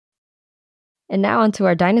And now onto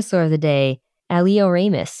our dinosaur of the day,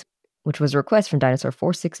 Alioramus, which was a request from dinosaur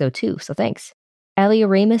 4602, so thanks.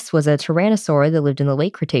 Alioramus was a tyrannosaur that lived in the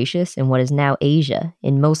Late Cretaceous in what is now Asia,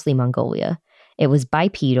 in mostly Mongolia. It was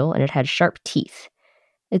bipedal and it had sharp teeth.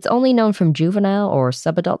 It's only known from juvenile or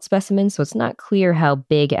subadult specimens, so it's not clear how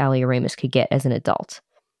big Alioramus could get as an adult.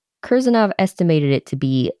 Kurzanov estimated it to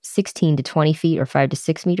be 16 to 20 feet or 5 to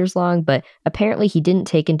 6 meters long, but apparently he didn't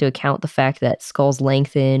take into account the fact that skulls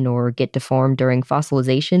lengthen or get deformed during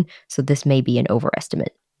fossilization, so this may be an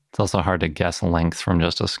overestimate. It's also hard to guess length from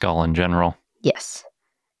just a skull in general. Yes.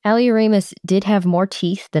 Alioramus did have more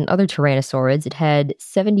teeth than other tyrannosaurids. It had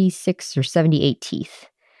 76 or 78 teeth.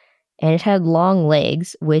 And it had long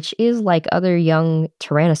legs, which is like other young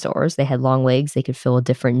tyrannosaurs. They had long legs. They could fill a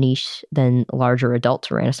different niche than larger adult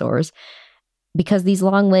tyrannosaurs, because these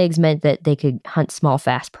long legs meant that they could hunt small,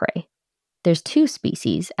 fast prey. There's two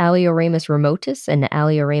species, Alioramus remotus and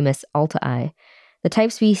Alioramus altai. The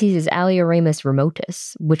type species is Alioramus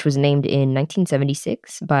remotus, which was named in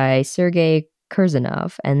 1976 by Sergei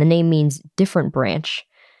Kurzanov, and the name means different branch.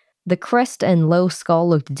 The crest and low skull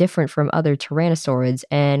looked different from other tyrannosaurids,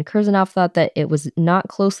 and Kurzanov thought that it was not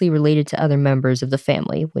closely related to other members of the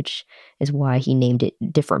family, which is why he named it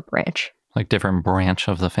different branch. Like different branch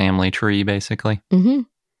of the family tree, basically? Mm-hmm.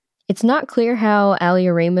 It's not clear how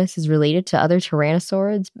Alioramus is related to other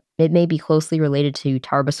tyrannosaurids. It may be closely related to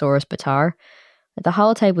Tarbosaurus bataar. The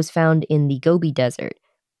holotype was found in the Gobi Desert,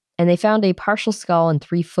 and they found a partial skull and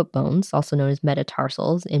 3 foot bones, also known as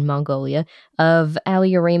metatarsals, in Mongolia, of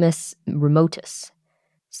Alioramus remotus.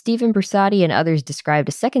 Stephen Bersati and others described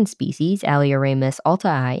a second species, Alioramus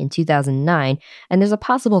altai, in 2009, and there's a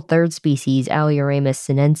possible third species, Alioramus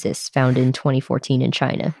sinensis, found in 2014 in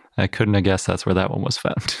China. I couldn't have guessed that's where that one was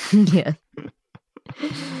found. Yeah.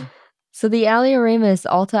 So the Alioramus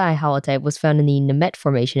altai holotype was found in the Nemegt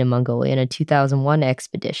Formation in Mongolia in a 2001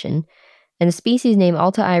 expedition. And the species name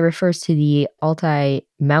altai refers to the Altai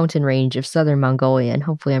mountain range of southern Mongolia, and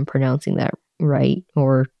hopefully I'm pronouncing that right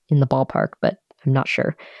or in the ballpark, but I'm not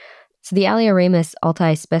sure. So the Alioramus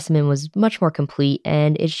altai specimen was much more complete,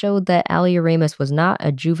 and it showed that Alioramus was not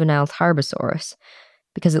a juvenile Tarbosaurus,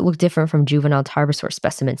 because it looked different from juvenile Tarbosaur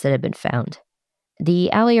specimens that had been found. The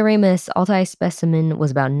Alioramus altai specimen was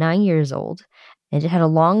about 9 years old, and it had a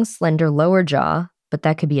long, slender lower jaw, but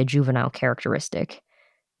that could be a juvenile characteristic.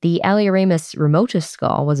 The Alioramus remotus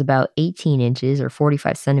skull was about 18 inches or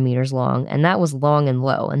 45 centimeters long, and that was long and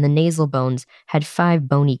low, and the nasal bones had 5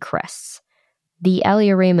 bony crests. The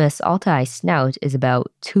Alioramus altai snout is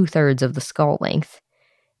about 2/3 of the skull length,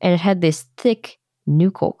 and it had this thick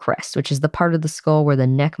nuchal crest, which is the part of the skull where the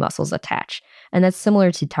neck muscles attach, and that's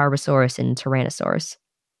similar to Tarbosaurus and Tyrannosaurs.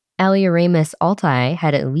 Alioramus altai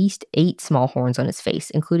had at least 8 small horns on its face,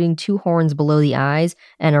 including 2 horns below the eyes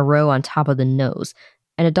and a row on top of the nose,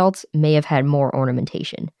 and adults may have had more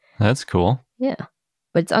ornamentation. That's cool. Yeah,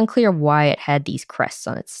 but it's unclear why it had these crests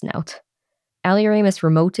on its snout. Alioramus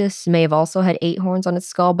remotus may have also had 8 horns on its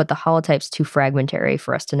skull, but the holotype's too fragmentary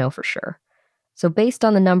for us to know for sure. So based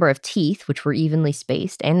on the number of teeth, which were evenly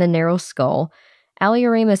spaced, and the narrow skull,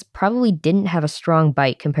 Alioramus probably didn't have a strong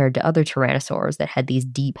bite compared to other tyrannosaurs that had these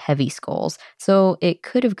deep, heavy skulls, so it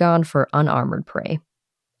could have gone for unarmored prey.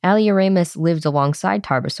 Alioramus lived alongside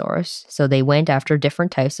Tarbosaurus, so they went after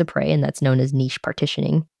different types of prey, and that's known as niche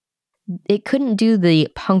partitioning. It couldn't do the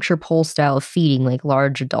puncture pole style of feeding like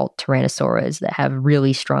large adult Tyrannosaurids that have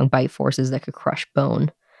really strong bite forces that could crush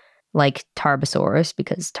bone, like Tarbosaurus,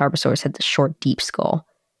 because Tarbosaurus had the short, deep skull.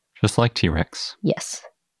 Just like T-Rex. Yes.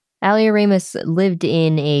 Alioramus lived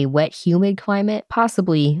in a wet, humid climate,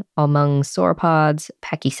 possibly among sauropods,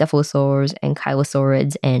 pachycephalosaurs,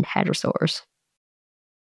 ankylosaurids, and hadrosaurs.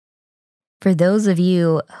 For those of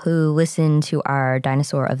you who listen to our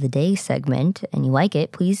Dinosaur of the Day segment and you like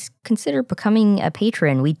it, please consider becoming a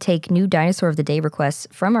patron. We take new Dinosaur of the Day requests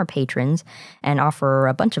from our patrons and offer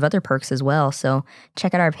a bunch of other perks as well. So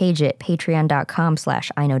check out our page at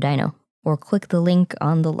patreon.com/iknowdino or click the link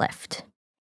on the left.